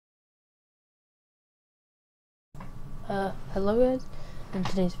Hello guys. In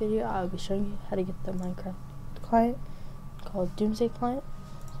today's video, I'll be showing you how to get the Minecraft client called Doomsday Client.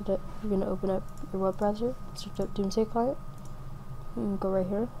 So that you're going to open up your web browser, search up Doomsday Client, and go right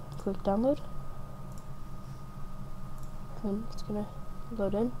here, click download, and it's going to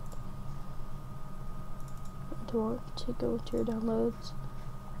load in. You want to go to your downloads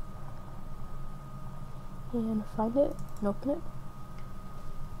and find it and open it.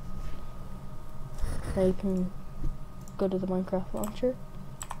 Now you can go to the Minecraft launcher.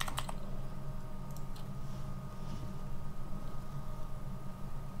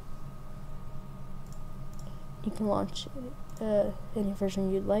 You can launch any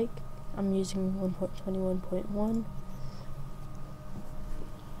version you'd like. I'm using 1.21.1.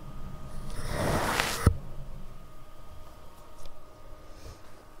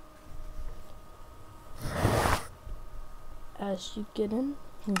 As you get in, you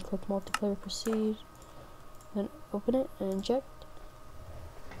can click multiplayer proceed, then open it and inject.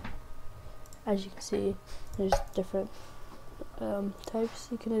 As you can see, there's different types.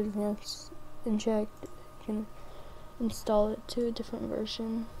 You can advance, inject, you can install it to a different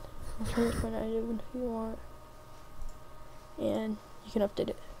version, different item if you want, and you can update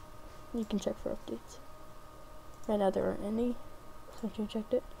it. You can check for updates. Right now there aren't any, so if you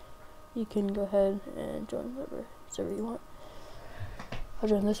inject it, you can go ahead and join whatever server you want. I'll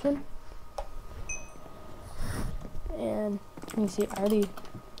join this one. And you can see I already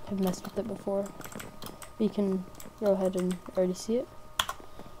have messed with it before. You can go ahead and already see it.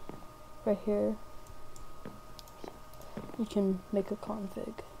 Right here, you can make a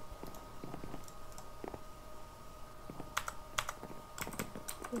config.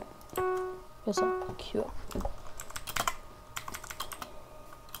 Guess I'll queue up.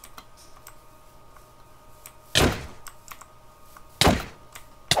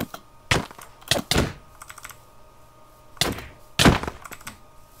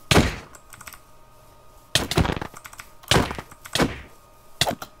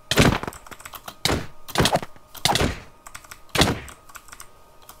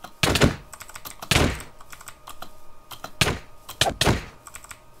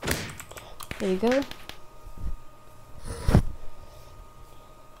 There you go.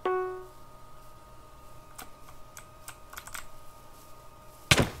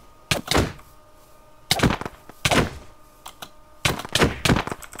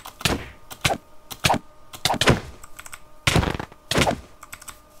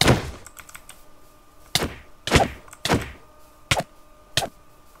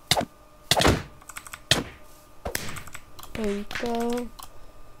 There you go.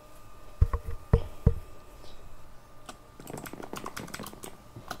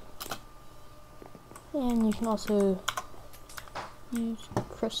 And you can also use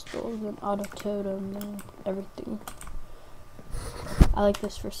crystals and auto totem and everything. I like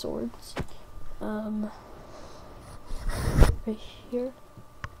this for swords. Right here.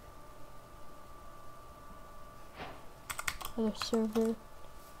 Other server.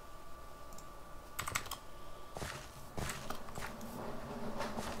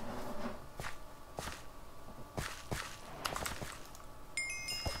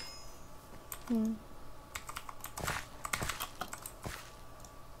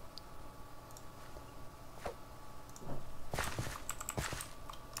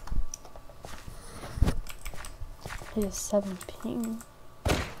 It is 7 ping.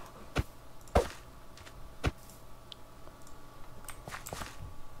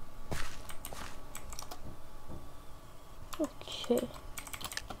 Okay.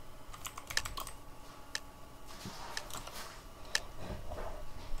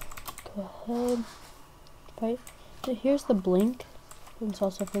 Go ahead. Right. So here's the blink. It's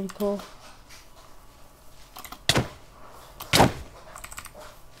also pretty cool.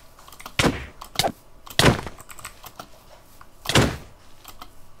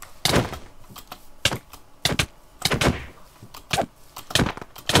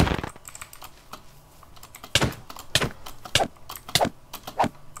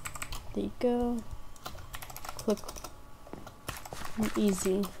 There you go. Click an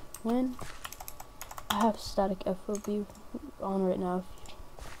easy win. I have static FOV on right now,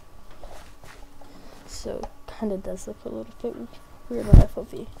 so kind of does look a little bit weird on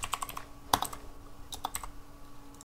FOV.